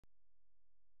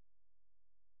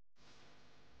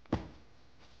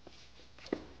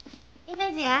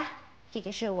菲姐，这个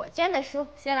是我捐的书，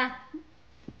谢了。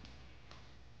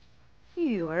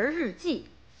育儿日记、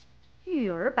育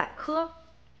儿百科、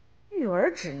育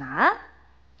儿指南。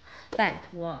拜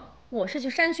托，我是去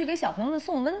山区给小朋友们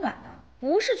送温暖的，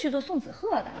不是去做送子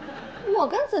贺的。我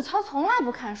跟子超从来不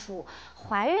看书，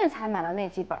怀孕才买了那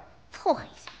几本，凑合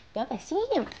一下，表表心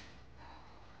意嘛。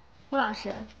吴老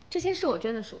师，这些是我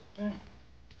捐的书。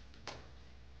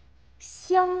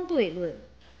相对论、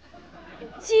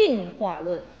进化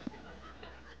论、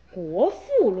国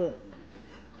富论。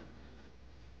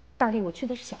大力，我去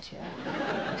的是小学。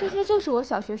这些就是我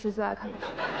小学时最爱看的书。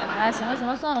哎，行了行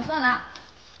了，算了算了。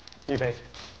一菲，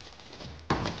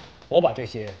我把这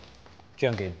些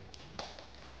捐给你。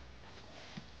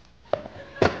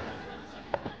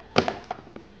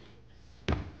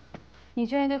你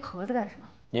捐一堆壳子干什么？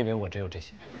因为我只有这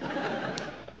些。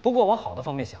不过往好的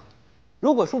方面想，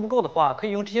如果书不够的话，可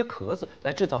以用这些壳子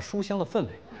来制造书香的氛围。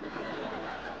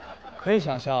可以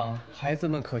想象，孩子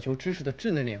们渴求知识的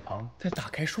稚嫩脸庞，在打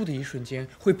开书的一瞬间，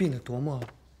会变得多么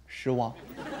失望。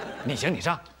你行你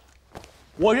上。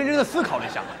我认真的思考了一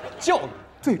下，教育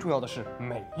最重要的是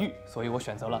美育，所以我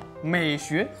选择了美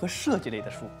学和设计类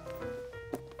的书。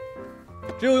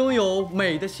只有拥有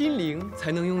美的心灵，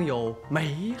才能拥有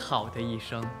美好的一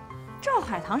生。赵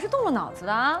海棠是动了脑子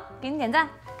的啊，给你点赞。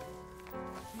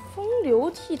风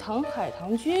流倜傥海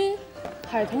棠君，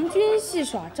海棠君戏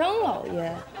耍张老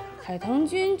爷，海棠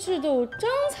君智斗张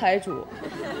财主。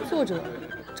作者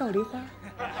赵梨花。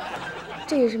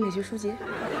这也是美学书籍。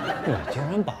你竟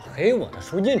然把黑我的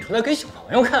书印出来给小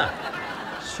朋友看！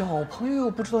小朋友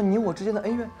又不知道你我之间的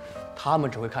恩怨，他们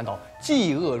只会看到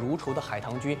嫉恶如仇的海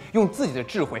棠君用自己的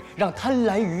智慧让贪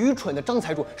婪愚蠢的张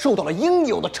财主受到了应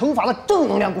有的惩罚的正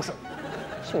能量故事。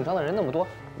姓张的人那么多，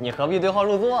你何必对号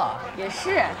入座啊？也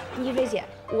是，一菲姐，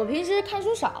我平时看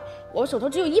书少，我手头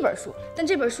只有一本书，但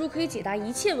这本书可以解答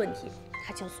一切问题，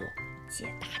它叫做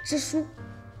解答之书。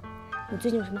你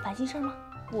最近有什么烦心事吗？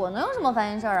我能有什么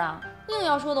烦心事儿啊？硬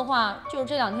要说的话，就是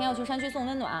这2天要去山区送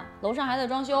温暖，楼上还在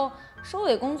装修，收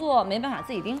尾工作没办法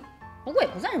自己盯，不过也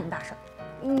不算什么大事儿。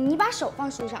你把手放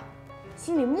书上，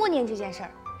心里默念这件事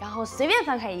儿，然后随便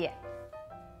翻开一页。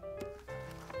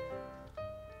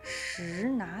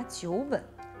10拿9稳，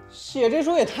写这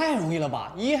书也太容易了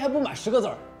吧？一页还不满10个字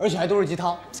儿，而且还都是鸡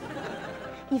汤。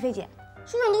一菲姐，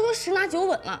书上都说10拿9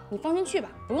稳了，你放心去吧，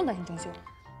不用担心装修。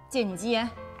借你吉言，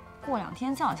过2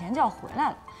天姜小贤就要回来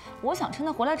了，我想趁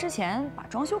他回来之前把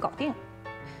装修搞定。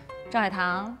赵海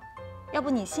棠，要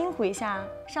不你辛苦一下，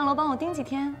上楼帮我盯几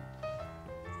天？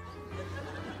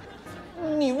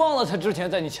你忘了他之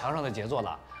前在你墙上的杰作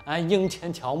了？鹰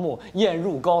牵乔木，雁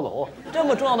入高楼，这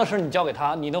么重要的事你交给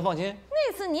他，你能放心？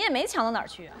那次你也没强到哪儿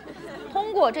去啊。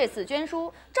通过这次捐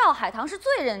书，赵海棠是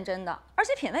最认真的，而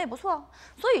且品味也不错，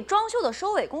所以装修的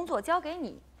收尾工作交给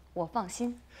你，我放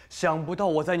心。想不到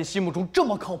我在你心目中这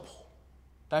么靠谱，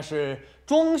但是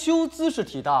装修姿势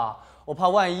体大，我怕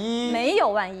万一。没有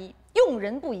万一，用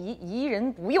人不疑，疑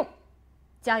人不用。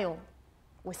加油，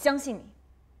我相信你。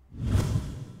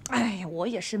哎呀，我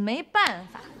也是没办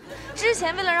法。之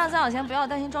前为了让姜小贤不要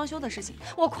担心装修的事情，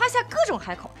我夸下各种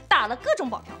海口，打了各种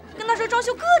保票，跟他说装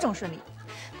修各种顺利。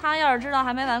他要是知道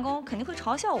还没完工，肯定会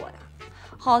嘲笑我的。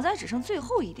好在只剩最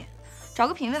后一点，找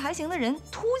个品味还行的人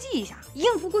突击一下，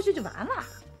应付过去就完了。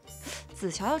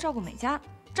子乔要照顾美嘉，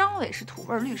张伟是土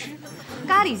味律师，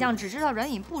咖喱酱只知道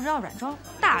软饮不知道软装，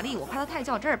大力我怕他太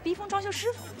较真儿，逼疯装修师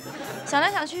傅。想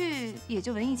来想去，也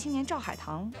就文艺青年赵海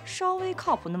棠稍微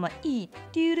靠谱那么一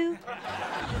丢丢。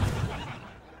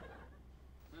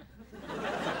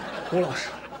吴老师，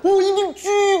我一定鞠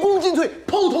躬尽瘁，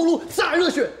抛头颅洒热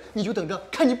血，你就等着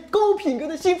看你高品格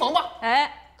的新房吧。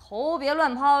哎，头别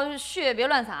乱抛，血别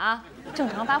乱洒，正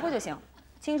常发挥就行，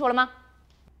清楚了吗？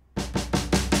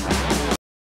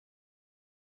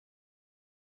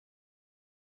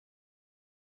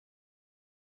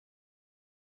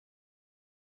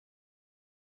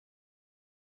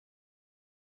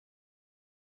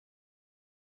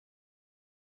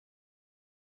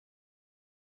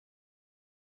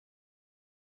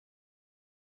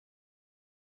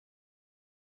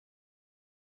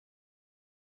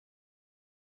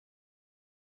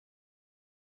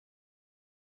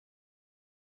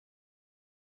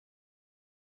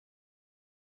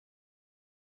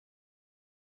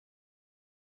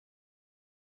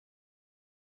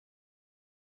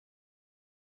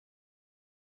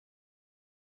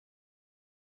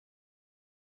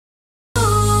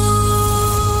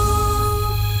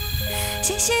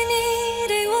谢谢你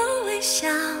对我微笑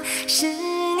，10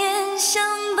年相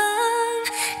伴，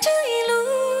这一路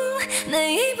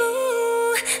每一步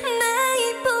每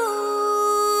一步，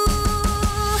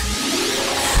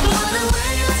我的未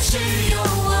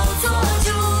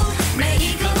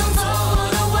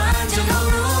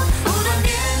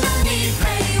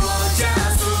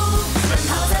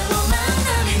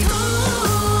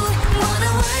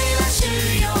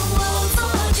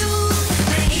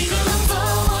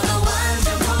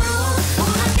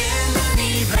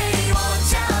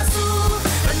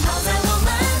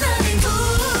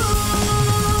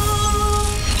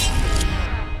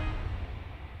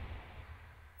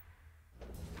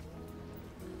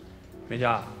美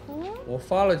嘉，我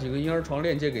发了几个婴儿床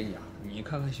链接给你啊，你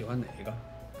看看喜欢哪一个？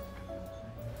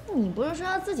你不是说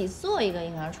要自己做一个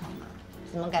婴儿床吗？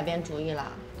怎么改变主意了？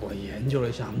我研究了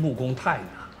一下，木工太难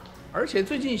了，而且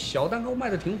最近小蛋糕卖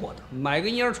的挺火的，买个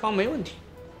婴儿床没问题。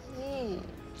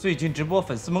最近直播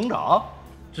粉丝猛涨，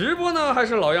直播呢还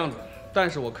是老样子，但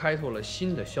是我开拓了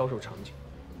新的销售场景。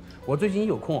我最近一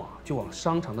有空啊，就往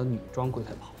商场的女装柜台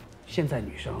跑。现在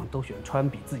女生都喜欢穿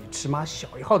比自己尺码小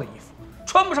1号的衣服，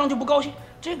穿不上就不高兴。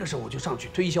这个时候我就上去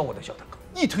推销我的小蛋糕，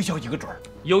一推销一个准儿，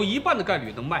有1半的概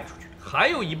率能卖出去，还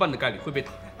有1半的概率会被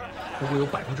打。不过有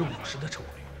50%的成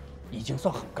功率，已经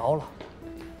算很高了。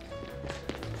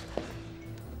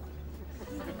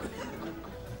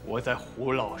我在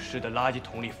胡老师的垃圾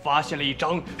桶里发现了一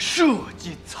张设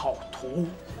计草图，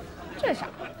这啥？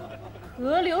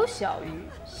河流小鱼，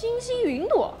星星云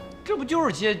朵，这不就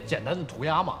是些简单的涂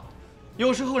鸦吗？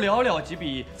有时候寥寥几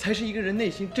笔才是一个人内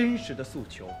心真实的诉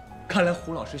求。看来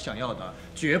胡老师想要的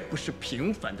绝不是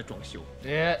平凡的装修。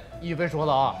一菲说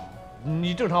的啊，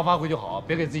你正常发挥就好，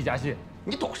别给自己加戏。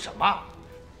你懂什么？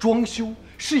装修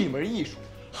是一门艺术，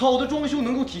好的装修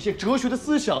能够体现哲学的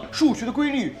思想、数学的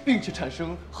规律，并且产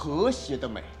生和谐的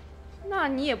美。那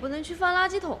你也不能去翻垃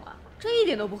圾桶啊，这一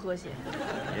点都不和谐。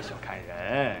别小看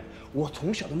人，我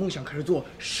从小的梦想可是做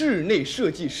室内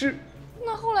设计师。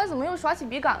那后来怎么又耍起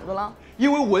笔杆子了？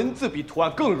因为文字比图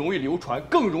案更容易流传，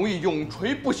更容易永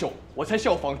垂不朽，我才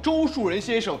效仿周树人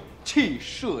先生弃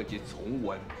设计从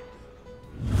文。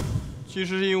其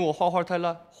实是因为我画画太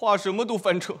烂，画什么都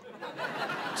翻车。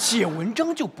写文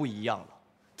章就不一样了，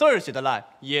字儿写的烂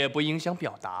也不影响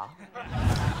表达。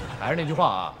还是那句话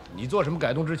啊，你做什么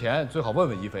改动之前最好问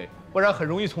问一菲，不然很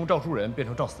容易从赵树人变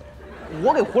成赵死人。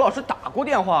我给胡老师打过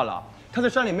电话了，他在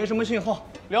山里没什么信号，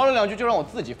聊了2句就让我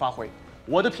自己发挥。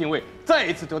我的品味再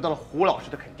一次得到了胡老师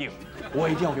的肯定，我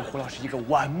一定要给胡老师一个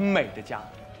完美的家。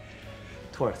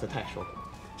托尔斯泰说过，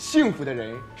幸福的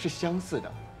人是相似的，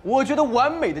我觉得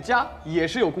完美的家也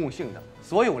是有共性的，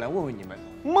所以我来问问你们，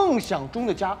梦想中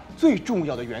的家最重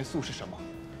要的元素是什么？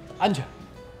安全。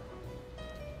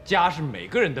家是每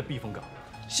个人的避风港，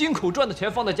辛苦赚的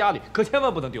钱放在家里，可千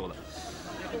万不能丢了。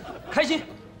开心，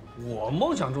我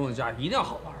梦想中的家一定要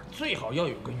好玩，最好要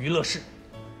有个娱乐室。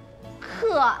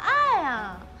可爱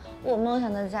啊！我梦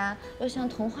想的家要像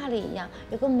童话里一样，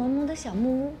有个萌萌的小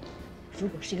木屋。如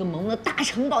果是一个萌萌的大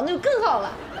城堡，那就更好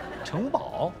了。城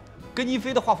堡跟一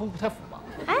菲的画风不太符吧？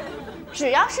哎，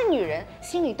只要是女人，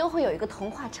心里都会有一个童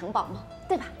话城堡梦，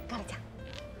对吧，高丽佳？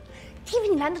蒂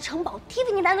芙尼蓝的城堡，蒂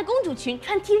芙尼蓝的公主裙，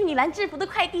穿蒂芙尼蓝制服的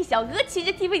快递小哥，骑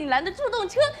着蒂芙尼蓝的助动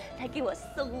车来给我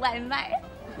送外卖。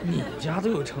你家都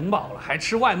有城堡了，还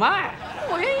吃外卖？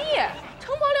我愿意，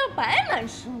城堡里要摆满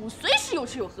食物，随时有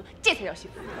吃有喝，这才叫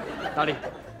幸福。大力，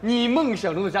你梦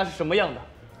想中的家是什么样的？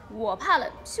我怕冷，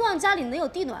希望家里能有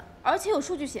地暖，而且有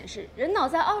数据显示，人脑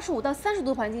在25到30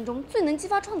度环境中最能激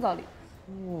发创造力。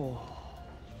哇，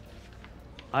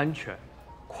安全、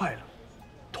快乐、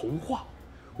童话、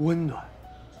温暖、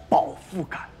饱腹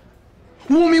感，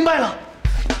我明白了。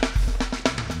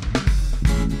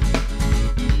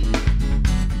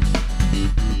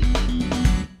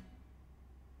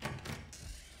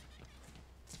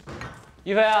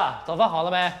一菲啊，早饭好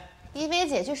了没？一菲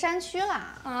姐去山区啦。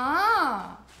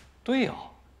啊，对呀，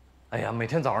哎呀，每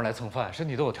天早上来蹭饭，身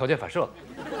体都有条件反射。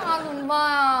那怎么办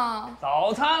啊？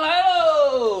早餐来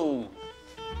喽！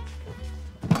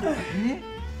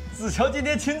子乔今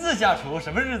天亲自下厨，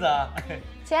什么日子啊？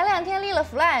前2天立了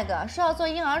flag， 说要做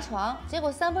婴儿床，结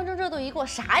果3分钟热度一过，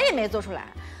啥也没做出来。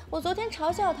我昨天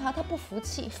嘲笑他，他不服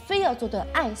气，非要做顿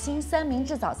爱心3明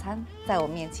治早餐，在我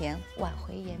面前挽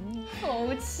回颜面。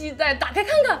好期待，打开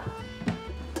看看。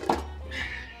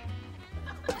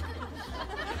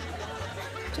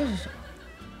这是什么？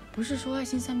不是说爱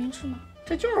心3明治吗？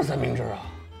这就是三明治啊！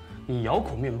你咬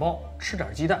口面包，吃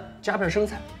点鸡蛋，加片生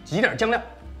菜，挤点酱料，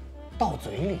到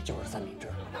嘴里就是三明治。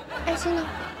爱心呢？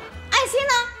爱心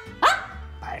呢？啊！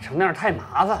摆成那样太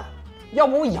麻烦，要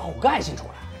不我咬个爱心出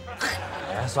来？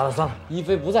哎，算了算了，一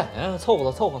菲不在，凑合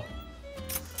了凑合了。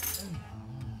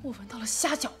我闻到了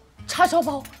虾饺、叉烧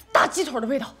包、大鸡腿的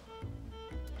味道。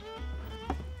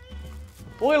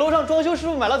我给楼上装修师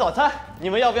傅买了早餐，你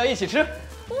们要不要一起吃？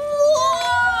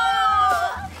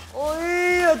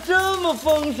哎呀，这么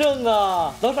丰盛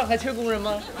啊！楼上还缺工人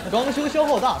吗？装修消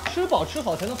耗大，吃饱吃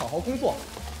好才能好好工作。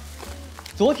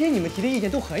昨天你们提的意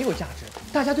见都很有价值，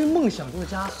大家对梦想中的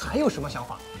家还有什么想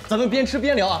法？咱们边吃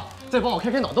边聊啊，再帮我开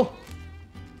开脑洞。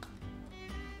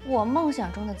我梦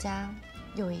想中的家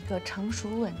有一个成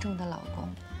熟稳重的老公，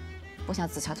不像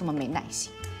子乔这么没耐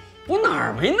心。我哪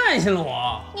儿没耐心了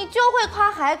我？你就会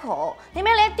夸海口，明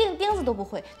明连钉钉子都不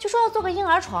会，就说要做个婴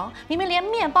儿床，明明连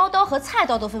面包刀和菜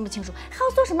刀都分不清楚，还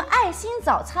要做什么爱心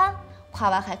早餐？夸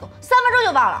完海口，3分钟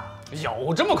就忘了。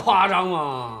有这么夸张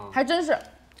吗？还真是。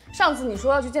上次你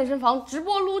说要去健身房直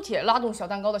播撸铁拉动小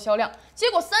蛋糕的销量，结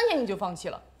果3天你就放弃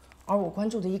了。而我关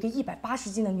注的一个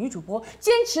180斤的女主播，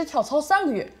坚持跳操3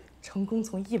个月，成功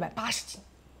从180斤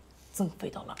增肥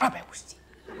到了250斤。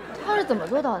她是怎么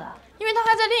做到的？因为她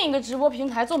还在另一个直播平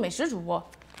台做美食主播，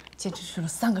坚持吃了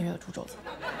3个月的猪肘子。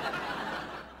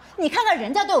你看看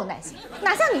人家都有耐心，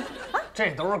哪像你啊？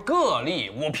这都是个例，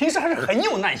我平时还是很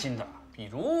有耐心的，比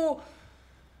如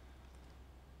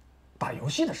打游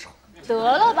戏的时候。得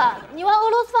了吧，你玩俄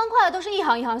罗斯方块都是一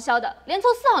行一行削的，连凑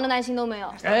4行的耐心都没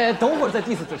有。哎，等会儿再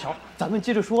diss 子乔，咱们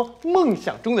接着说梦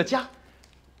想中的家。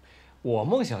我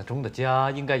梦想中的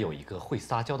家应该有一个会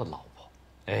撒娇的老婆。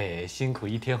哎，辛苦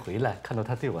一天回来，看到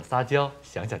她对我撒娇，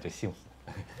想想就幸福。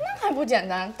那还不简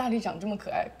单，大力长这么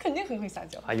可爱，肯定很会撒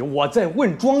娇。哎呦，我在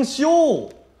问装修，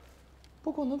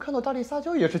不过能看到大力撒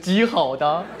娇也是极好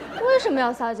的。为什么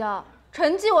要撒娇？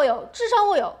成绩我有，智商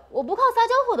我有，我不靠撒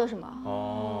娇获得什么？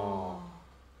哦，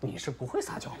你是不会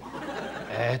撒娇吗？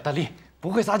哎，大力不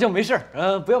会撒娇没事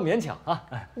儿，不要勉强啊。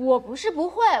我不是不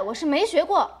会，我是没学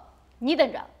过。你等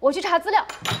着，我去查资料，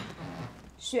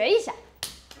学一下。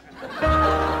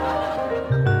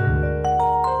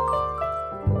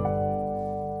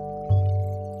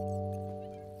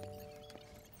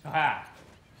小海，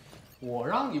我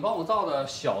让你帮我造的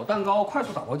小蛋糕快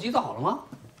速打包机造好了吗？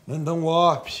能等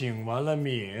我拼完了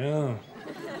命，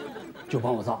就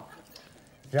帮我造，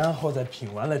然后再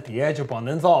拼完了碟就帮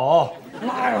恁造。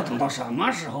那要等到什么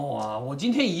时候啊？我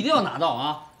今天一定要拿到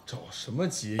啊！着什么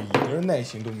急，一点耐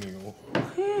心都没有。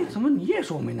嘿，怎么你也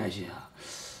说我没耐心啊？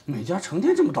美嘉成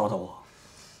天这么叨叨我，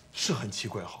是很奇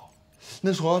怪哈。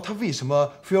恁说他为什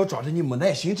么非要抓着你没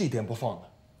耐心这一点不放呢？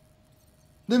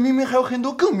那明明还有很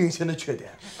多更明显的缺点。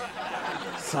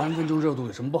3分钟热度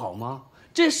有什么不好吗？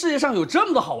这世界上有这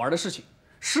么多好玩的事情，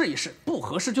试一试，不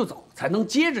合适就走，才能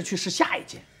接着去试下一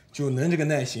件。就恁这个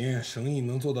耐心，生意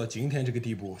能做到今天这个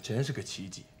地步，真是个奇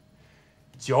迹。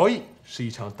交易是一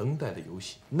场等待的游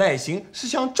戏，耐心是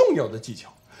项重要的技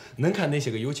巧。恁看那些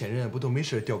个有钱人，不都没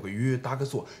事钓个鱼、打个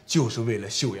坐，就是为了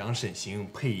修养身心、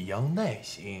培养耐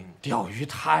心。钓鱼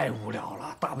太无聊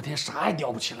了，大半天啥也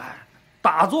钓不起来。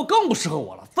打坐更不适合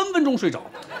我了，分分钟睡着。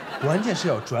关键是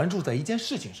要专注在一件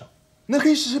事情上。恁可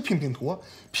以试试拼拼图，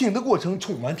拼的过程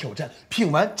充满挑战，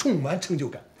拼完充满成就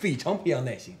感，非常培养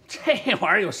耐心。这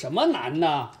玩意儿有什么难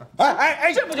的？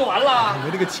哎，这不就完了？我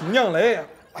这个亲娘嘞！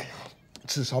哎呀，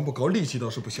智商不高，力气倒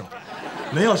是不小。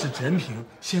恁要是真拼，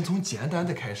先从简单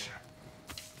的开始，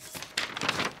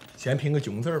先拼个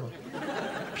囧字吧。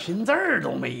拼字儿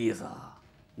都没意思啊！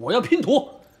我要拼图，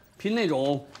拼那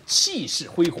种气势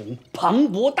恢宏、磅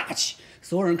礴大气，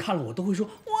所有人看了我都会说：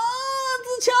哇，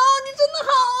子乔，你真的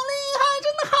好厉害，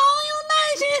真的好有耐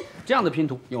心。这样的拼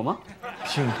图有吗？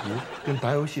拼图跟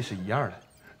打游戏是一样的，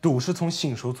都是从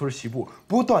新手村西部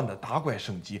不断的打怪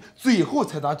升级，最后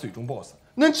才打最终 BOSS。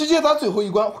能直接打最后一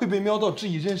关会被秒到质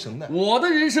疑人生的。我的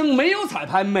人生没有彩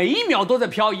排，每一秒都在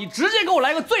漂移，直接给我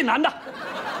来个最难的。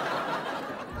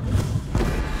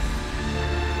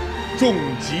终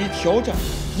极挑战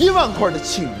，1万块的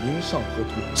清明上河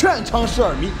图，全长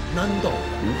12米，难道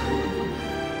如何？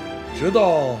知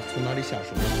道从哪里下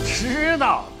手吗？知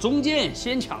道，中间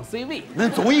先抢 C 位。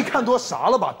恁综艺看多傻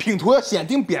了吧？拼图要先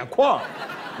定边框，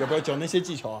要不要教那些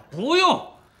技巧啊？不用，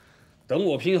等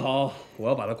我拼好，我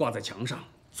要把它挂在墙上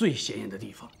最显眼的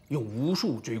地方，用无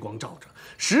数追光照着，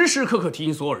时时刻刻提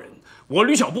醒所有人，我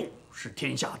吕小布是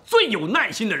天下最有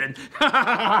耐心的人。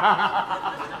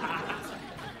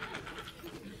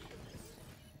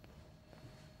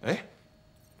哎，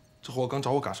这货刚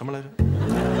找我干什么来着？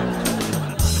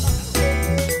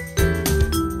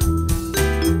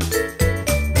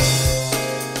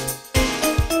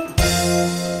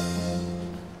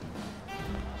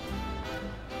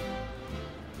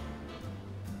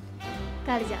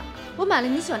咖喱酱，我买了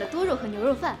你喜欢的多肉和牛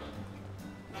肉饭，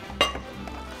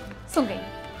送给你。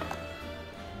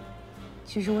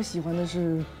其实我喜欢的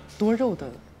是多肉的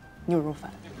牛肉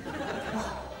饭。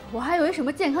我还以为什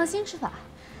么健康新吃法。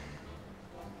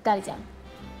咖喱酱，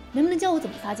能不能教我怎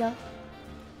么撒娇？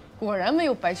果然没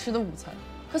有白吃的午餐。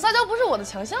可撒娇不是我的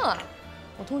强项啊，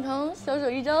我通常小手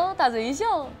一招，大嘴一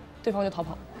笑，对方就逃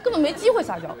跑，根本没机会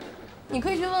撒娇。你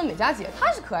可以去问问美嘉姐，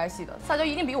她是可爱系的，撒娇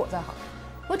一定比我在行。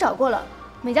我找过了，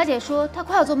美嘉姐说她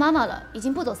快要做妈妈了，已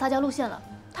经不走撒娇路线了，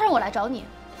她让我来找你。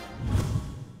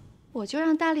我就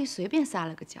让大力随便撒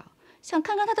了个娇，想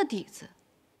看看她的底子。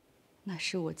那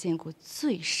是我见过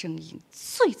最生硬、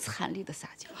最惨烈的撒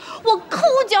娇。我抠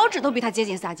脚趾都比他接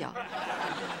近撒娇。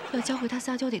要教会他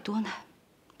撒娇得多难？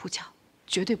不教，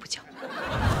绝对不教。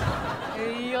哎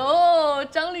呦，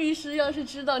张律师要是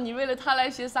知道你为了他来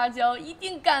学撒娇，一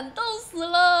定感动死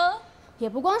了。也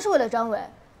不光是为了张伟，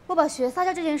我把学撒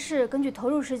娇这件事根据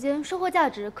投入时间、收获价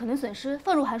值、可能损失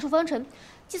放入函数方程，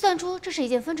计算出这是一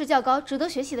件分值较高、值得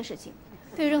学习的事情。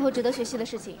对于任何值得学习的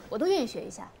事情，我都愿意学一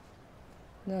下。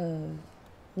那，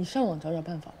你上网找找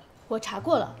办法吧。我查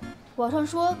过了，网上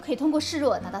说可以通过示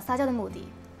弱达到撒娇的目的。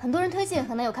很多人推荐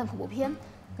和男友看恐怖片，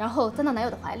然后钻到男友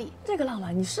的怀里。这个浪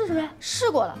漫，你试试呗。试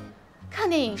过了。看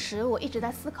电影时，我一直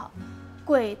在思考，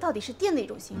鬼到底是电的一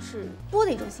种形式、波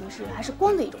的一种形式，还是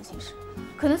光的一种形式？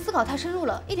可能思考太深入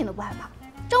了，一点都不害怕。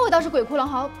张伟倒是鬼哭狼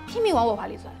嚎，拼命往我怀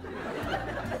里钻。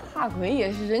怕鬼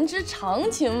也是人之常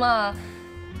情嘛。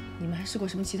你们还试过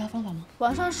什么其他方法吗？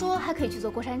网上说还可以去坐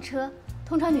过山车，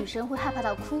通常女生会害怕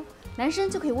到哭，男生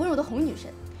就可以温柔地哄女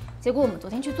生。结果我们昨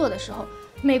天去做的时候，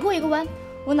每过一个弯，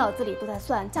我脑子里都在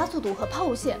算加速度和抛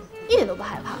物线，一点都不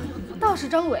害怕。倒是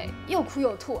张伟又哭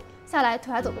又吐，下来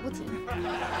腿还走个不停。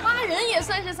骂人也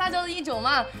算是撒娇的一种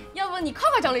嘛，要不你考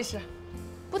考张律师？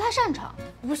不太擅长，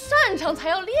不擅长才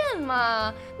要练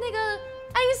嘛。那个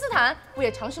爱因斯坦不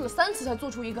也尝试了3次才做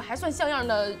出一个还算像样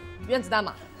的原子弹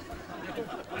吗？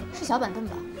是小板凳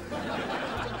吧？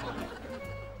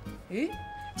诶，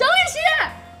张律师！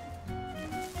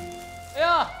哎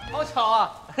呀，好巧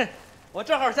啊！我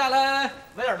正好下来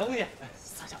买点东西。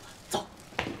撒娇了，走。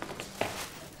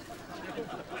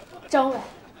张伟，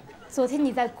昨天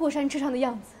你在过山车上的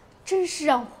样子，真是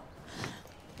让我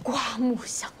刮目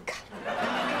相看。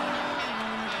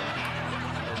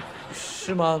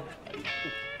是吗？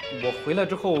我回来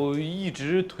之后一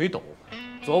直腿抖。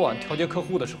昨晚调节客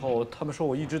户的时候，他们说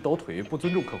我一直抖腿，不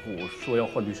尊重客户，说要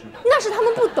换律师。那是他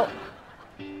们不懂，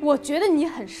我觉得你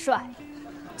很帅，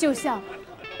就像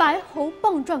白猴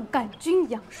棒状杆菌一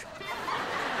样帅。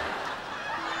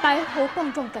白猴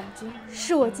棒状杆菌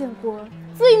是我见过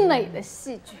最美的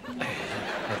戏剧。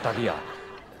大力啊，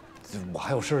我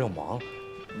还有事要忙，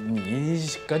你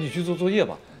赶紧去做作业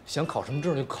吧。想考什么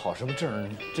证就考什么证，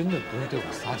真的不用对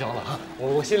我撒娇了哈。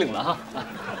我心领了哈。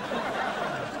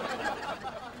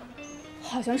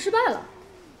好像失败了，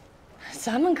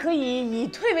咱们可以以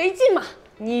退为进嘛。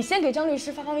你先给张律师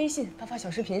发微信，发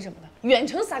小视频什么的，远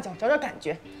程撒娇，找找感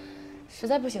觉。实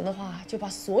在不行的话，就把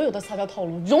所有的撒娇套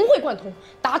路融会贯通，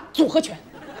打组合拳。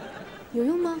有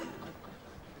用吗？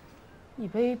一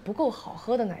杯不够好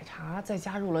喝的奶茶，再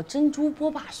加入了珍珠波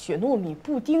霸、雪糯米、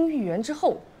布丁、芋圆之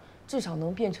后，至少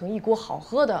能变成一锅好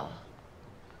喝的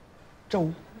粥。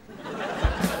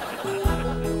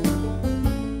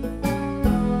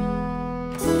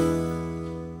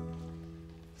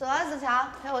走啊，子乔，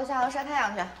陪我下楼晒太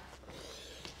阳去。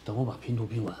等我把拼图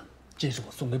拼完，这是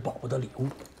我送给宝宝的礼物。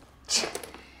切，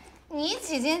你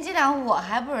几斤几两我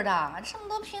还不知道，这么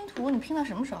多拼图，你拼到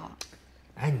什么时候？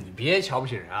哎，你别瞧不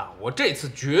起人啊！我这次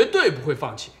绝对不会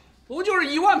放弃，不就是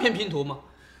1万片拼图吗？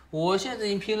我现在已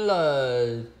经拼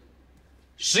了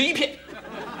11片。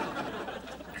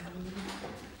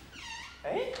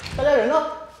哎，大家人呢？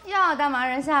哟，大忙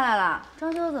人下来了，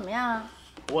装修的怎么样啊？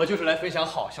我就是来分享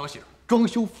好消息的，装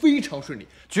修非常顺利，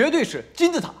绝对是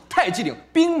金字塔、太极岭、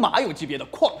兵马俑级别的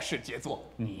旷世杰作。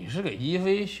你是给一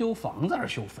菲修房子还是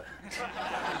修坟？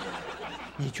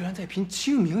你居然在拼《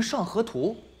清明上河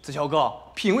图》，子乔哥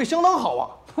品味相当好啊！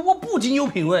我不仅有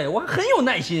品味，我还很有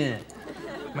耐心。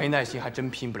没耐心还真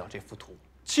拼不了这幅图。《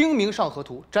清明上河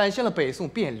图》展现了北宋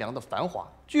汴梁的繁华，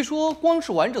据说光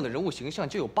是完整的人物形象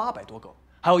就有800多个，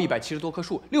还有170多棵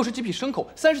树、60几匹牲口、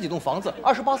30几栋房子、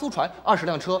28艘船、20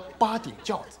辆车、8顶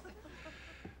轿子。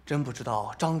真不知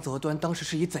道张择端当时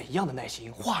是以怎样的耐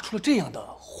心画出了这样的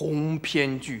鸿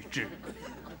篇巨制。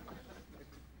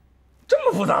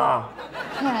这么复杂？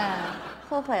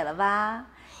后悔了吧？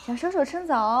想手手趁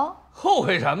早哦。后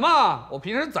悔什么？我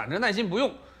平时攒着耐心不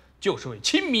用，就是为《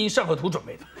清明上河图》准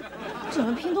备的。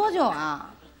准备拼多久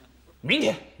啊？明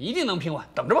天一定能拼完，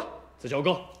等着吧。子乔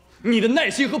哥，你的耐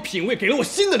心和品味给了我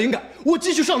新的灵感，我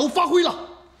继续上楼发挥了。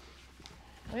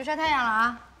我去晒太阳了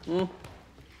啊。嗯。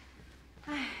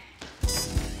唉。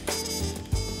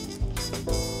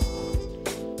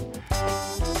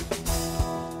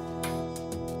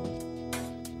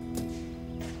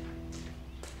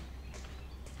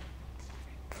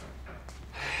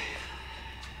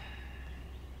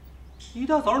一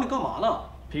大早上你干嘛呢？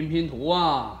拼拼图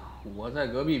啊！我在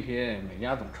隔壁拼，美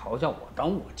嘉总嘲笑我耽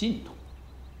误我进度。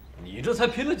你这才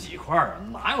拼了几块啊？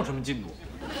哪有什么进度？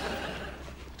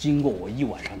经过我1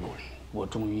晚上努力，我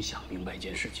终于想明白一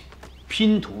件事情：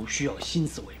拼图需要新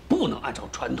思维，不能按照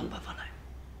传统办法来。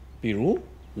比如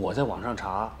我在网上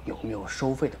查有没有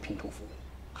收费的拼图服务，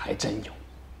还真有。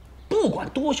不管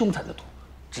多凶残的图，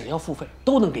只要付费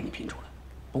都能给你拼出来。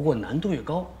不过难度越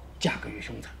高，价格越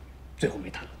凶残。最后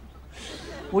没谈了。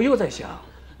我又在想，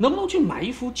能不能去买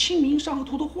一幅《清明上河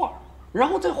图》的画，然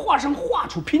后在画上画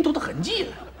出拼图的痕迹来。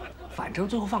反正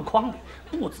最后放筐里，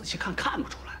不仔细看看不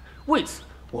出来。为此，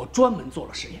我专门做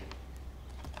了实验。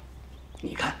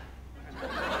你看。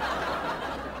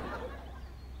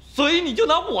所以你就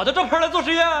拿我的照片来做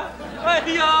实验？哎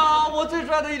呀，我最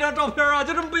帅的一张照片啊，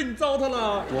就这么被你糟蹋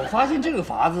了。我发现这个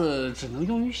法子只能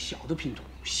用于小的拼图，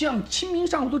像《清明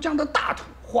上河图》这样的大图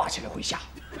画起来会瞎。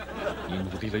你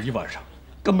努力了一晚上，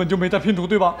根本就没在拼图，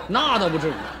对吧？那倒不至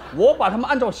于，我把它们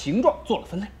按照形状做了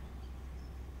分类。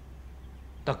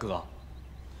大哥，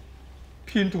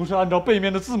拼图是按照背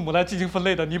面的字母来进行分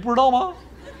类的，你不知道吗？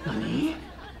那你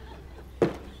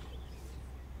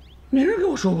没人给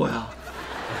我说过呀。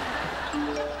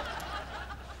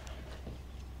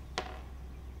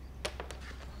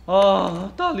啊，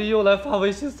大力又来发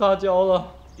微信撒娇了。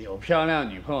有漂亮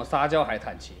女朋友撒娇还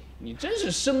叹气，你真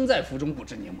是生在福中不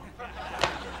知柠檬。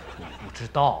你不知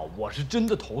道，我是真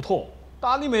的头痛。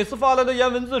大力每次发来的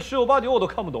颜文字10有8九我都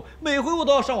看不懂，每回我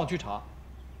都要上网去查。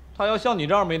他要像你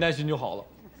这样没耐心就好了，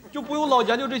就不用老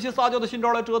研究这些撒娇的新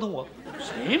招来折腾我。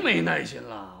谁没耐心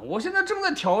了？我现在正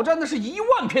在挑战的是1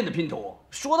万片的拼图，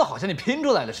说的好像你拼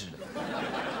出来了似的。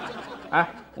哎，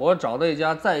我找到一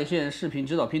家在线视频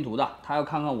指导拼图的，他要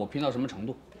看看我拼到什么程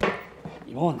度。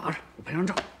你帮我拿着，我拍张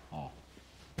照。哦。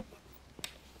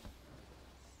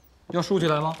要竖起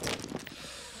来吗？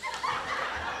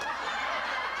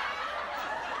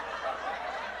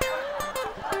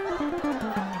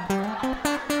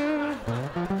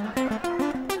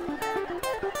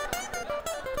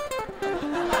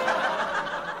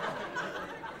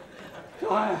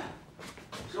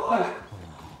小海，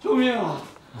救命啊！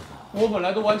我本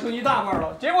来都完成一大半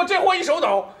了，结果这货一手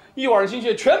抖，一晚心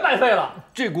血全白费了。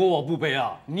这锅我不背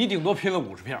啊，你顶多拼了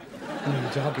50片。你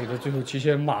家给的最后期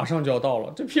限马上就要到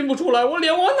了，这拼不出来，我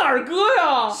脸往哪儿搁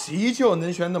呀？谁叫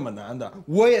能选那么难的？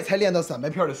我也才练到300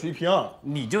片的水平。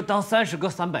你就当30个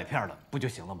300片的不就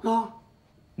行了吗？啊！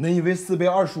恁以为4杯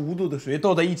25度的水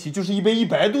倒在一起就是1杯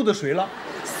100度的水了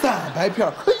？300片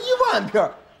和1万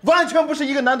片完全不是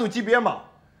一个难度级别嘛？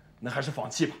那还是放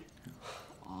弃吧。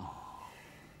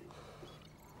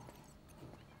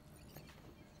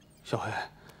小黑，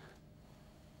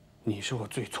你是我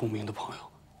最聪明的朋友，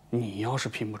你要是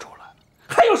拼不出来，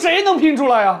还有谁能拼出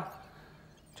来呀？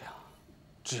这样，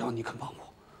只要你肯帮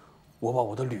我把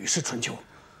我的《吕氏春秋》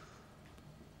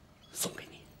送给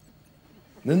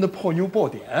你。恁的泡妞宝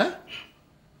典，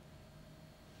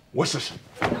我试试。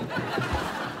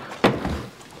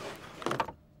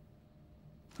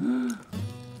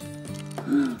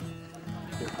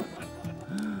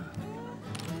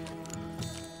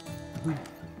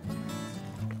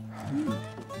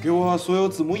给我所有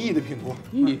字母 E 的拼图。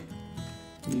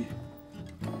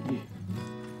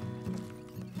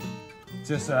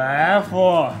这是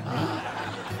F。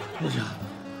哎呀，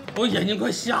我眼睛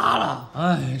快瞎了。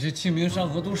哎，这《清明上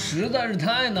河图》实在是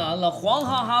太难了，黄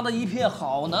哈哈的一片，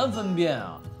好难分辨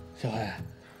啊。小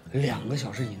黑，2个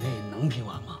小时以内能拼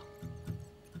完吗？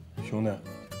兄弟，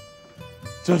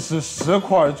这是10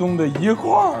块中的1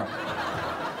块。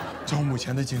照目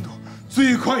前的进度，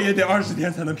最快也得20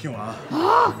天才能拼完啊！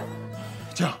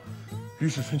这样，《吕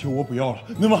氏春秋》我不要了，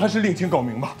你们还是另请高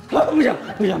明吧。不行，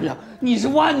你是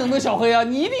万能的小黑啊，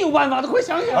你一定有办法的，快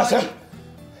想想。行，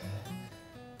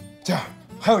这样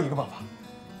还有一个办法，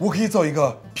我可以造一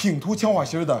个拼图强化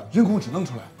型的人工智能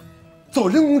出来。造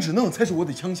人工智能才是我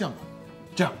的强项啊！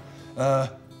这样，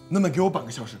你们给我半个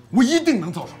小时，我一定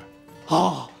能造出来。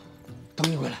好，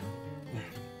等你回来。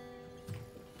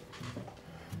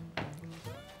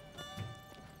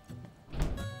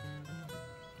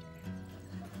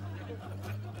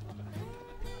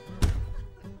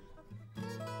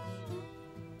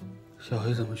小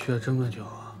黑怎么去了这么久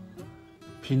啊？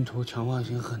拼图强化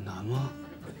型很难吗？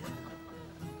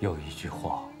有一句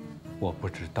话，我不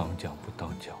知当讲不当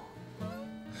讲。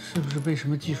是不是被什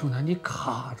么技术难题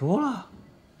卡住了？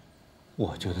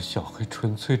我觉得小黑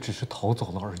纯粹只是逃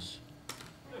走了而已。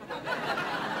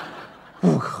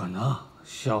不可能，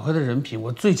小黑的人品我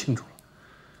最清楚了，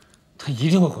他一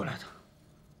定会回来的。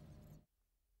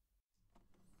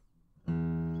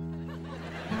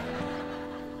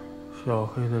小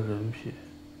黑的人品，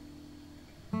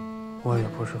我也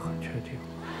不是很确定。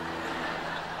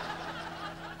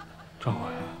张伟，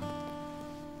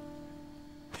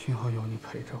幸好有你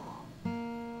陪着我。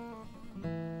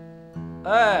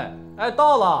哎，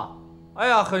到了！哎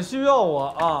呀，很需要我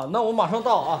啊，那我马上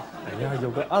到啊。哎呀，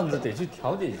有个案子得去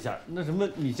调解一下。那什么，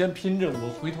你先拼着，我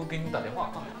回头给你打电话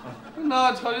啊。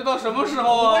那调解到什么时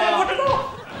候啊？我也不知道。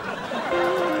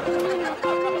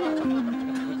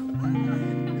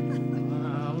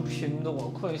拼的我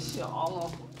快瞎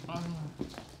了。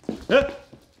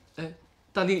哎，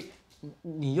大力，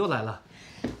你又来了。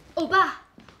欧巴，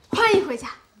欢迎回家。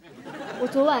我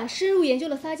昨晚深入研究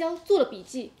了撒娇，做了笔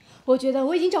记，我觉得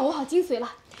我已经掌握好精髓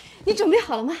了。你准备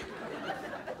好了吗？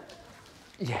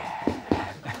耶！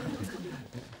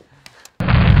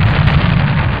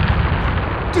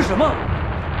这什么？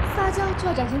撒娇就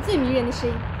要展现最迷人的声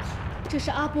音。这是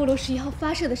阿波罗11号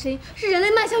发射的声音，是人类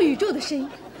迈向宇宙的声音。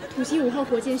土星5号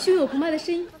火箭汹涌澎湃的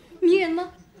声音，迷人吗？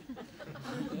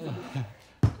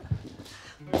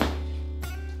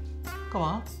干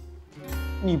嘛？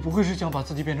你不会是想把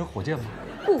自己变成火箭吧？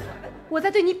不，我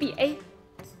在对你比 A。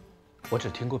我只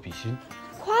听过比心。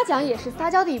夸奖也是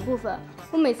撒娇的一部分。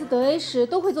我每次得 A 时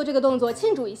都会做这个动作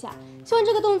庆祝一下，希望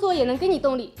这个动作也能给你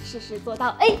动力，事事做到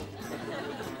A。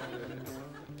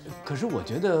可是我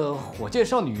觉得火箭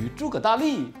少女诸葛大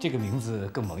力这个名字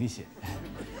更萌一些。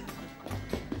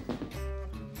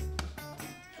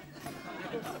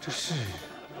这是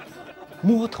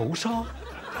摸头杀？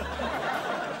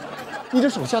你这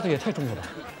手下的也太重了吧？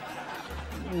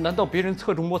难道别人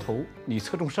侧重摸头，你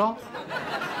侧重杀？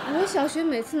我小学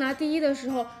每次拿第1的时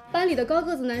候，班里的高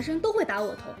个子男生都会打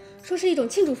我头，说是一种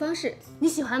庆祝方式。你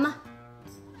喜欢吗？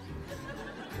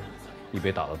你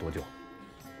被打了多久？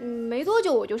没多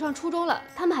久我就上初中了，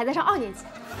他们还在上2年级。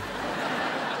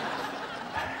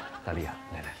大力啊，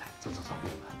来，坐。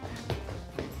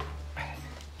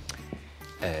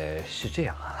是这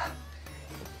样啊，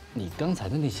你刚才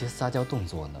的那些撒娇动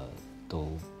作呢，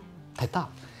都太大，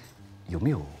有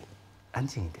没有安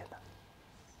静一点的？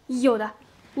有的，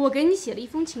我给你写了一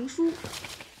封情书。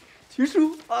情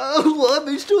书啊，我还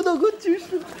没收到过情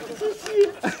书，谢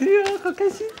谢。哎呀，好开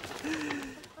心。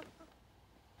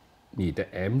你的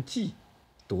MG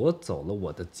夺走了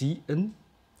我的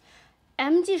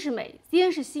GN。MG 是美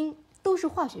 ，GN 是心，都是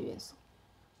化学元素。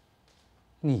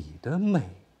你的美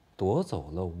夺走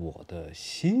了我的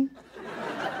心。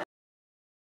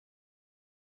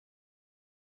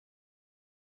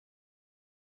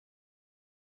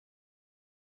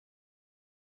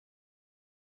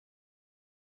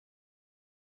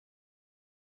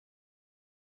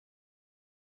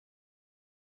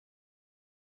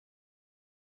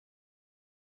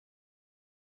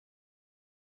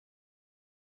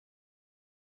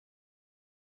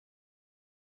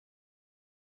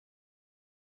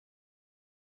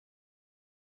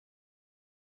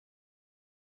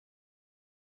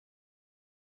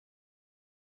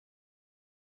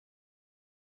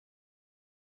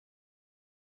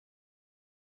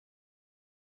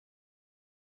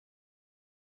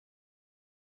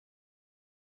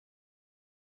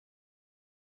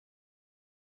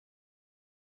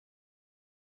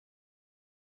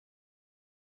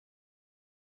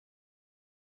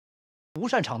不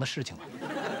擅长的事情了，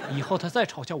以后他再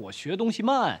嘲笑我学东西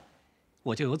慢，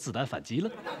我就有子弹反击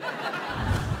了。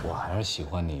我还是喜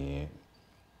欢你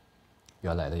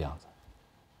原来的样子。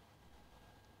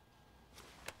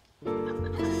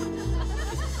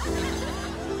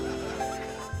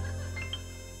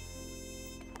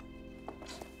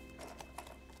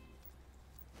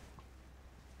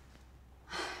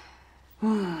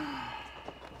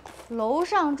楼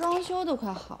上装修都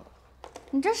快好了，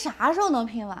你这啥时候能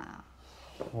拼完啊？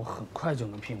我很快就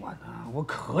能拼完的，我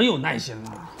可有耐心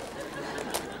了。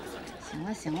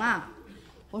行了，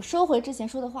我收回之前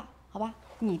说的话，好吧？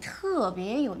你特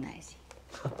别有耐心。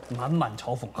满满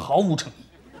嘲讽，毫无诚意。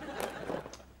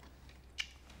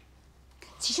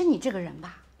其实你这个人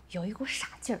吧，有一股傻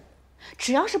劲儿，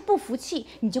只要是不服气，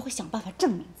你就会想办法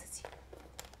证明自己。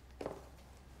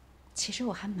其实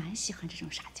我还蛮喜欢这种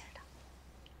傻劲儿的，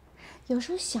有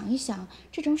时候想一想，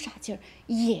这种傻劲儿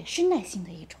也是耐心的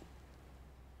一种。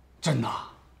真的。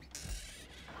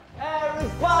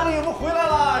Everybody， 我们回来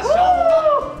了，小伙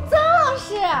曾老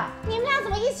师，你们俩怎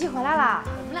么一起回来了？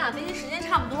我们俩飞机时间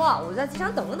差不多，我就在机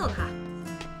场等了等他。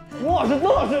吴老师、曾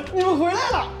老师，你们回来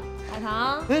了。海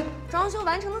棠，装修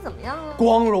完成的怎么样了？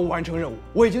光荣完成任务，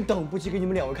我已经等不及给你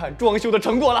们2位看装修的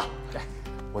成果了。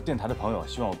我电台的朋友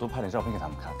希望我多拍点照片给他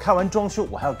们看，看完装修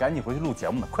我还要赶紧回去录节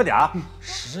目呢，快点啊！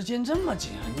时间这么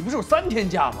紧啊，你不是有3天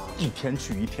假吗？1天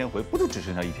去1天回，不就只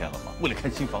剩下1天了吗？为了看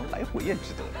新房，来回也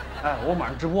值得。哎，我马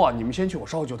上直播啊，你们先去，我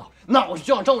稍后就到。那我去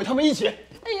叫上张伟他们一起。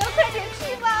哎呀，快点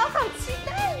去吧，好期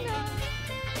待呢！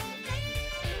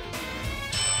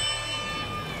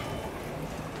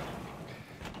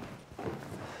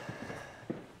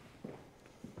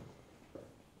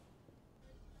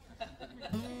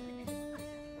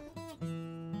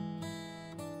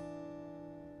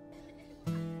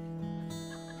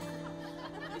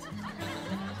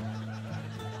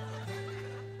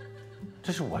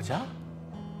这是我家？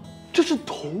这是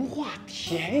童话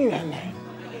田园门，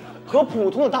和普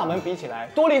通的大门比起来，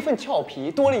多了一份俏皮，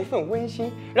多了一份温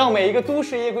馨，让每一个都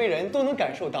市夜归人都能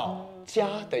感受到家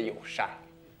的友善。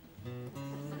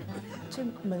这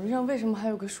门上为什么还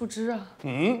有个树枝啊？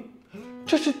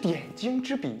这是点睛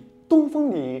之笔，东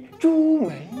风里朱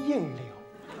门映柳。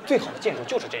最好的建筑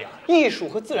就是这样，艺术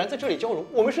和自然在这里交融，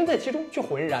我们身在其中却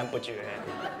浑然不觉。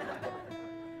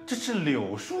这是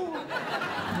柳树？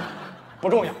不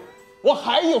重要，我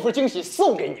还有份惊喜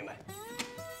送给你们。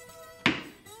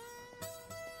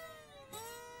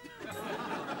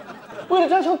为了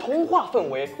加强童话氛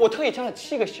围，我特意加了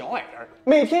7个小矮人，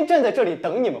每天站在这里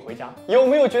等你们回家。有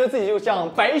没有觉得自己就像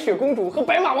白雪公主和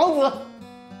白马王子？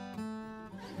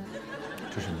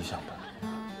这是你想的。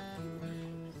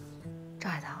赵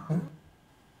海棠，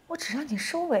我只让你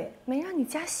收尾，没让你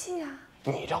加戏啊。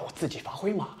你让我自己发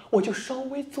挥嘛，我就稍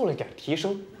微做了点提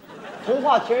升。童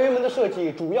话田园门的设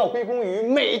计主要归功于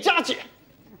美佳姐。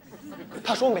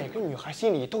她说每个女孩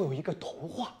心里都有一个童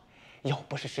话，要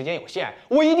不是时间有限，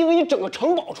我一定给你整个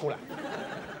城堡出来。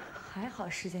还好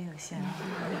时间有限啊。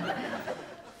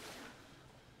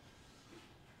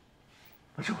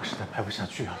这我实在拍不下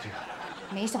去啊，这个。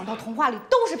没想到童话里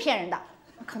都是骗人的，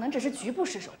可能只是局部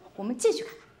失手。我们继续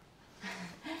看。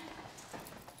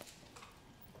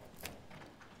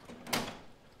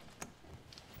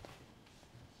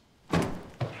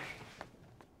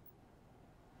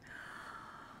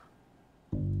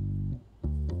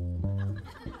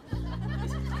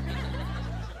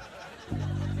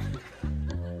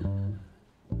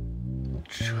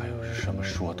这又是什么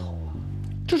说头啊？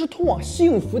这是通往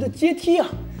幸福的阶梯啊！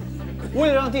为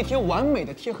了让地贴完美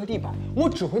的贴合地板，我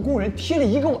指挥工人贴了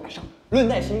1个晚上。论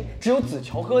耐心，只有子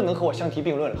乔哥能和我相提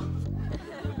并论了。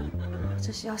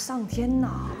这是要上天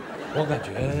呐！我感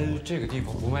觉这个地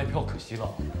方不卖票可惜了。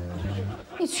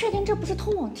你确定这不是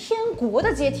通往天国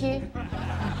的阶梯？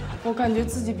我感觉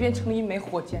自己变成了一枚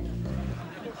火箭。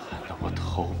害得我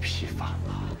头皮发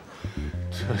麻，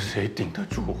这谁顶得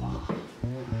住啊？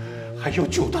还有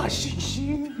9大行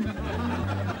星，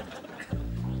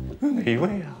哪一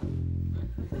位啊？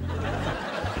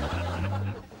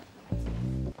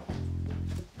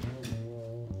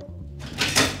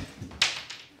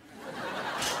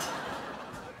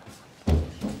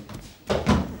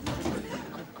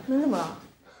门怎么了？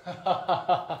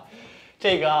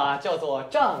这个叫做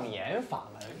障眼法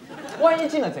门，万一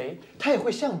进了贼，他也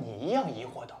会像你一样疑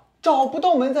惑的，找不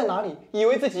到门在哪里，以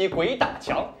为自己鬼打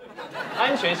墙。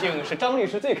安全性是张律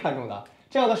师最看重的，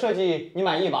这样的设计你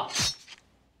满意吧？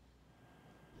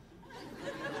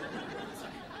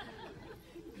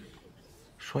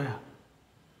说呀，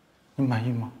你满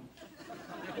意吗？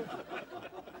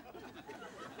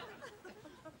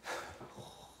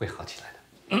会好起来的。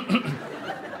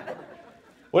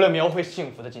为了描绘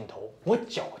幸福的尽头，我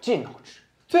绞尽脑汁，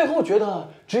最后觉得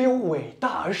只有伟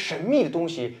大而神秘的东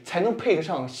西才能配得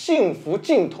上幸福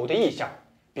尽头的意象，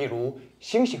比如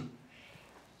星星、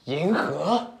银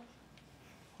河、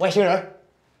外星人。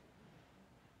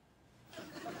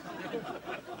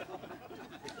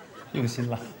用心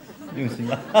了，用心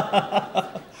了。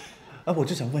哎，我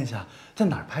就想问一下，在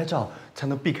哪儿拍照才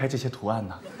能避开这些图案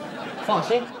呢？放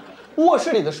心，卧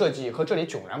室里的设计和这里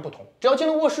迥然不同，只要进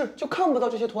了卧室就看不到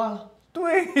这些图案了。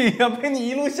对呀，陪你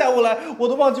一路下午来，我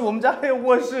都忘记我们家还有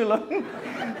卧室了。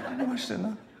卧室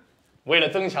呢？为了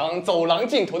增强走廊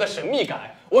尽头的神秘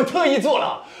感，我特意做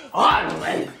了暗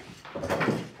门。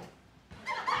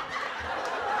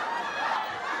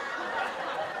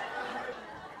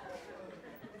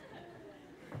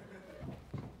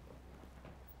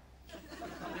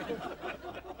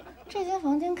这间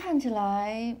房间看起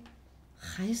来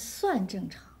还算正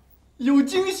常，有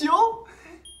惊喜哦！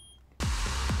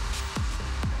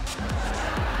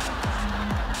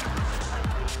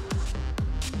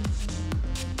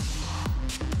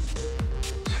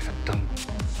这个灯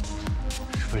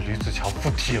是为吕子乔附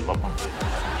体了吗？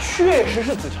确实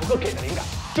是子乔哥给的灵感，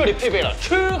这里配备了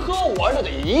吃喝玩乐的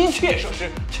一切设施，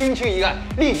轻轻一按，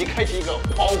立即开启一个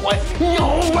狂欢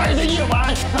摇摆的夜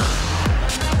晚。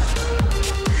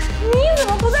你怎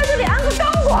么不在这里安个钢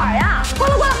管呀？关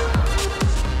了关了！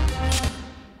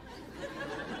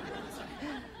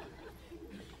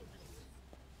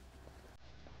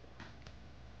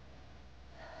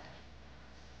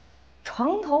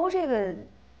床头这个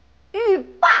浴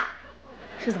霸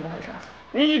是怎么回事？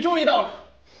你注意到了，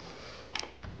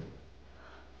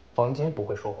房间不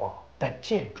会说谎，但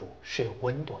建筑是有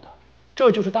温度的，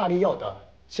这就是大力要的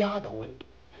家的温度。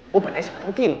我本来想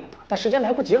当地暖的，但时间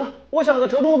来不及了，我想了个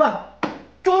折中的办法，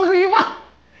装了个浴霸，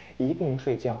一个人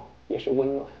睡觉也是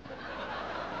温暖。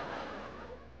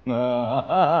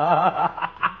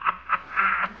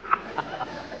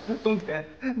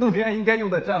冬天应该用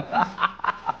得上。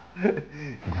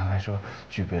你刚才说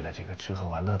具备了这个吃喝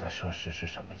玩乐的设施是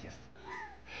什么意思？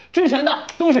之前的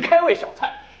都是开胃小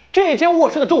菜，这间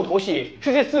卧室的重头戏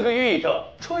是这4个寓意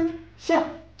着春夏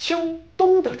秋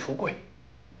冬的橱柜。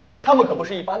它们可不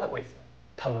是一般的柜子，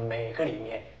它们每个里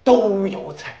面都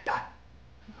有彩蛋。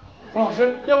王老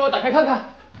师，要不要打开看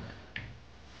看？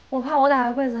我怕我打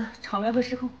开柜子，场面会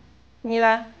失控。你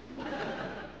来。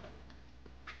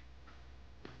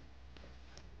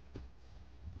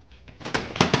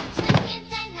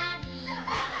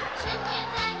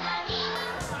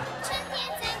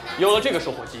有了这个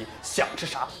售货机，想吃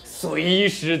啥随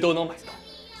时都能买到。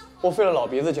我费了老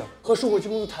鼻子劲和售货机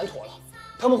公司谈妥了，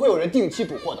他们会有人定期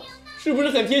补货的，是不是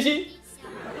很贴心？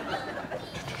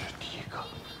这只是第一个，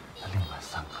那另外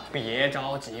3个。别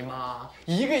着急嘛，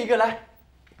一个一个来。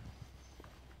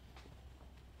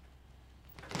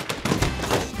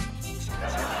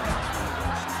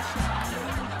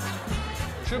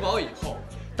吃饱以后，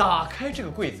打开这个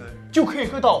柜子就可以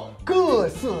喝到各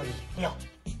色饮料。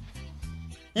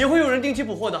也会有人定期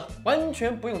补货的，完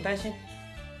全不用担心。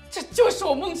这就是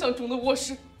我梦想中的卧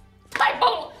室，太棒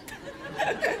了！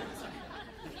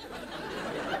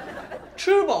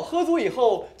吃饱喝足以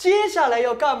后，接下来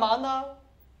要干嘛呢？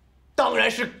当然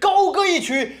是高歌一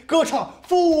曲，歌唱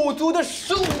富足的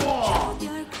生活。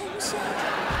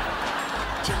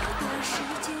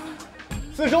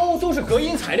四周都是隔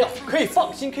音材料，可以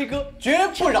放心 K 歌，绝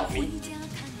不扰民。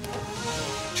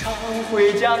常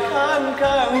回家看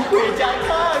看，回家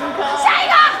看看。下一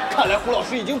个。看来胡老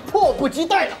师已经迫不及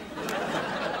待了。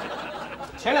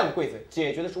前2个柜子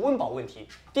解决的是温饱问题，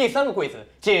第3个柜子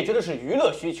解决的是娱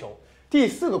乐需求，第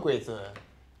4个柜子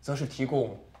则是提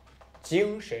供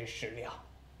精神食粮。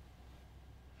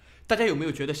大家有没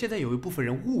有觉得现在有一部分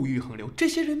人物欲横流，这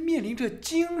些人面临着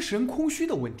精神空虚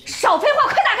的问题？少废话，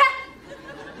快打开！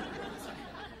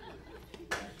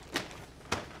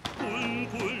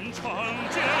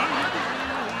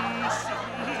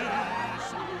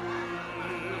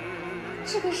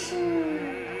这个是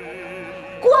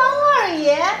关二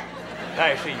爷。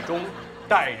待事以忠，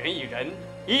待人以仁，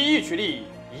以义取利，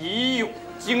以勇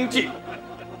经济。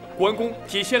关公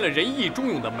体现了仁义忠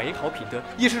勇的美好品德，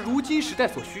也是如今时代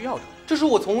所需要的。这是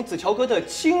我从子乔哥的《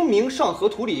清明上河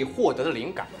图》里获得的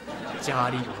灵感。家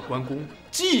里有了关公，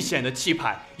既显得气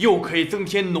派，又可以增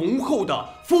添浓厚的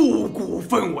复古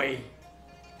氛围。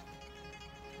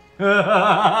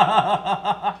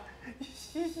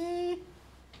嘻嘻。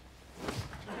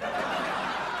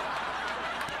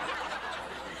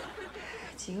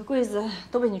几个柜子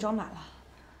都被你装满了，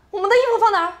我们的衣服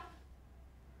放哪儿？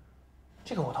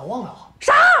这个我倒忘了啊。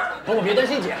啥？不过别担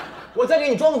心姐，我再给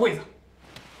你装个柜子。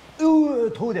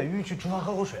头有点晕，去厨房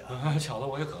喝口水啊。巧了，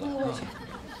我也渴了。我也去。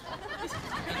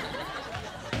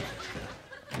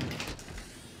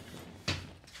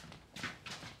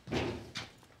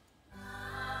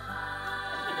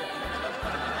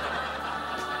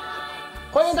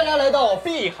欢迎大家来到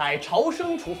碧海潮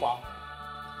生厨房。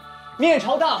面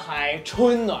朝大海，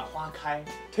春暖花开，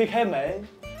推开门，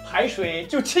海水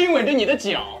就亲吻着你的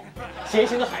脚，咸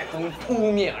咸的海风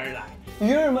扑面而来，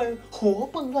鱼儿们活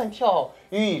蹦乱跳，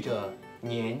寓意着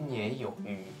年年有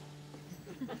余。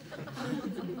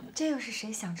这又是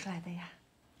谁想出来的呀？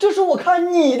这是我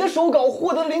看你的手稿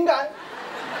获得的灵感。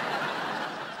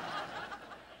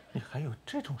你还有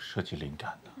这种设计灵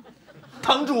感呢？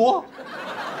堂主，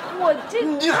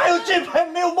你还有这排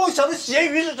没有梦想的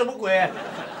咸鱼是什么鬼？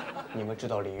你们知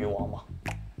道鲤鱼王吗？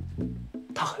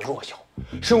它很弱小，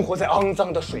生活在肮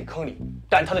脏的水坑里，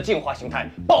但它的进化形态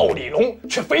暴鲤龙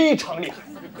却非常厉害。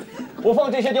我放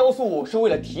这些雕塑是为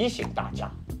了提醒大家，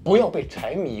不要被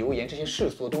柴米油盐这些世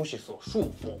俗的东西所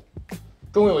束缚。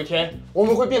终有一天，我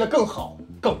们会变得更好、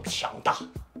更强大。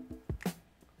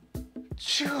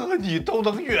这你都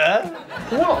能圆？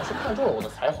胡老师看中了我的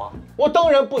才华，我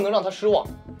当然不能让他失望。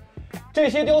这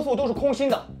些雕塑都是空心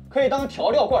的，可以当调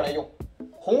料罐来用。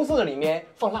红色的里面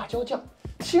放辣椒酱，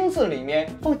青色的里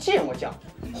面放芥末酱，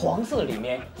黄色的里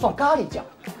面放咖喱酱，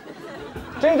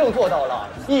真正做到了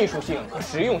艺术性和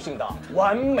实用性的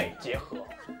完美结合。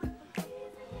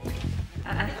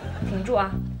哎，挺住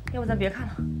啊，要不咱别看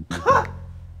了。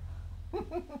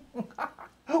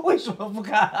为什么不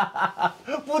看？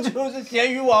不就是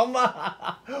咸鱼王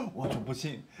吗？我就不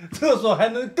信厕所还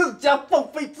能更加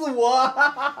放飞自我。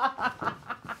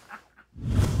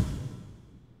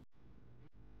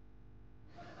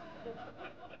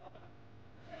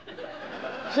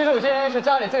洗手间是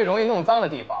家里最容易弄脏的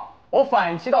地方，我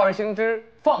反其道而行之，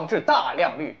放置大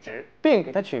量绿植，并给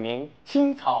它取名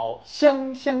青草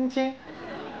香香间。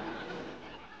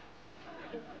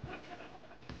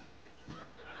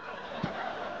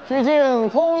曲径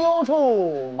通幽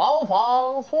处，茅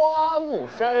房花木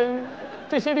深。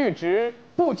这些绿植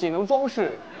不仅能装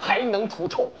饰，还能除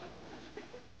臭。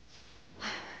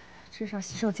至少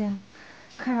洗手间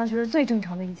看上去是最正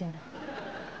常的一间。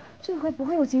这回不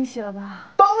会有惊喜了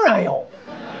吧？当然有，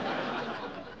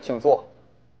请坐。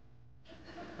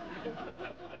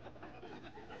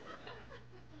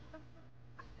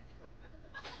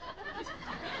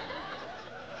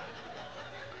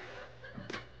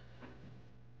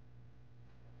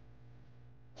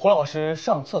胡老师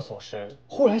上厕所时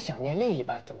忽然想念另一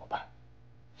半怎么办？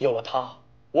有了他，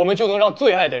我们就能让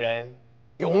最爱的人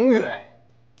永远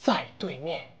在对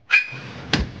面。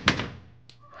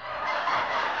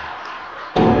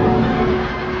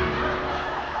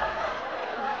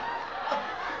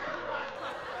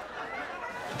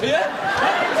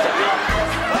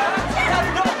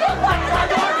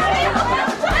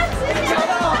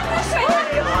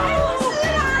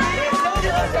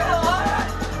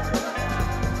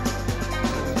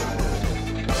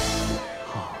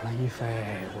好了，一菲，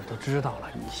我都知道了，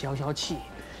你消消气。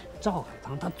赵海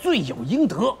棠他罪有应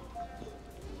得。到底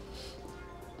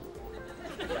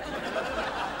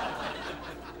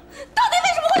为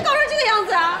什么会搞成这个样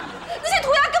子啊？那些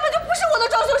涂鸦根本就不是我的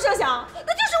装修设想，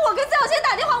那就是我跟曾小贤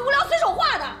打电话无聊随手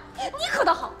画的。你可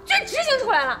倒好，居然执行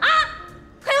出来了啊！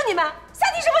还有你们，瞎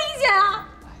提什么意见啊？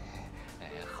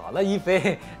好了，一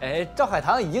菲，赵海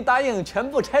棠已经答应全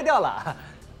部拆掉了。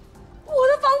我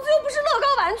的房子又不是乐高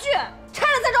玩具，拆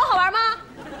了再装好玩吗？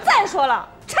再说了，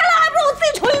拆了还不如我自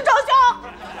己重新装修。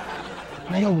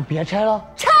那要不别拆了？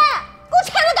拆，给我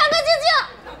拆得干干净净。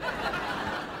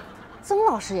曾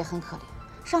老师也很可怜，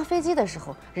上飞机的时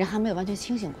候人还没有完全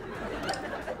清醒过来。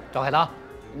赵海棠，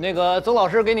那个曾老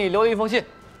师给你留了一封信。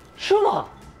是吗？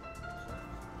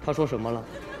他说什么了？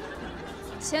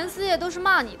前4页都是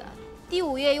骂你的，第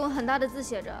5页用很大的字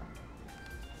写着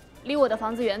“离我的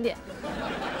房子远点”。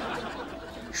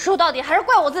说到底还是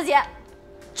怪我自己，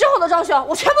之后的装修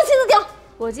我全部亲自顶。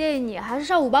我建议你还是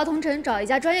上58同城找一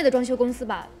家专业的装修公司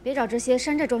吧，别找这些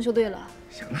山寨装修队了。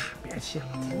行了，别气了，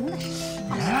真的是。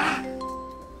来，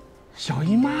小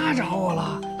姨妈找我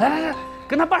了，来，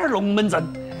跟她办龙门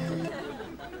阵。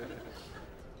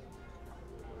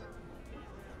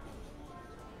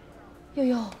悠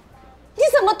悠，你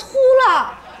怎么秃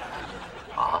了？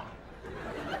啊！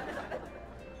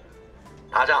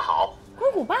大家好，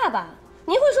关谷爸爸，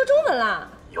您会说中文啦？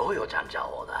悠悠讲教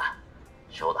我的，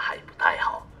说的还不太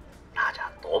好，大家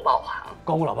多包涵。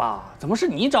关谷老爸，怎么是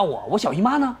你找我？我小姨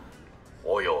妈呢？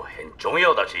我有很重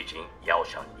要的事情要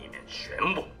向你们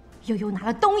宣布。悠悠拿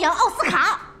了东洋奥斯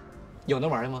卡，有那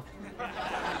玩意儿吗？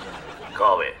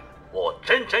各位，我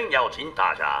真正邀请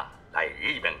大家来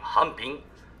日本横滨。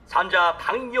参加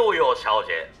唐悠悠小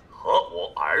姐和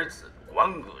我儿子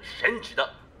关谷生子的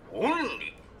婚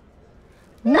礼。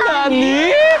那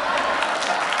你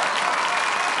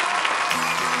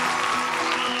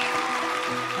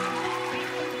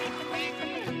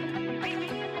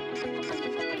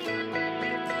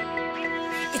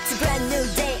？It's a brand new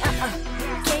day,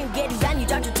 Can you get it right？ 你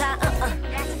抓住它，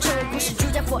承认不是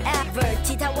主角 forever，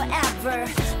 其他 whatever，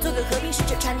 做个和平使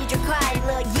者，传递着快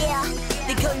乐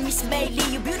 ，Yeah。They call me Miss 美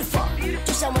丽 ，You beautiful，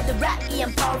 就像我的 rap 一样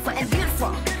powerful and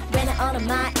beautiful。When I'm on a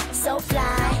mic, so fly,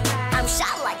 I'm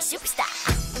shot like superstar。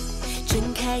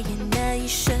睁开眼那一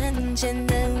瞬间，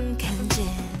能看见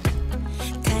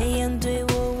太阳对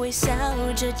我微笑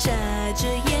着，眨着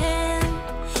眼，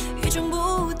与众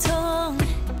不同，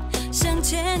想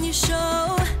牵你手，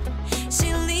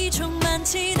心里充满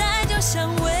期待，就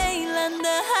像蔚蓝的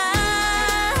海。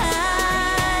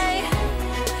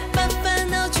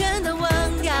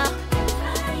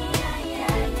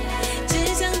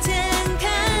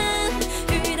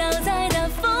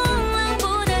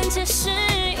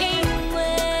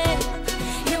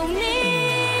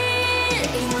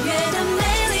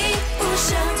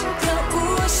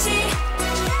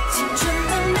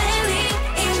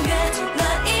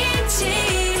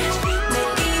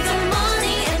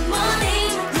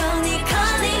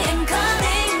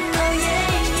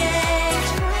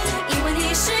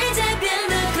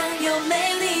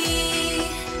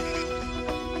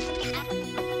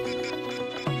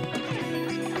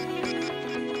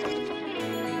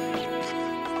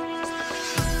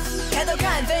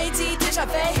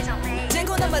天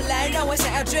空那么蓝，让我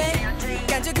想要追，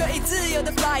感觉可以自由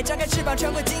的 fly， 张开翅膀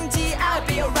穿过荆棘 ，I'll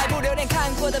be alright， 不留恋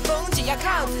看过的风景，要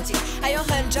靠自己，还有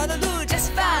很长的路 ，Just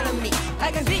follow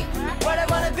me，I can be what I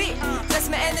wanna be， That's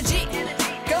my energy。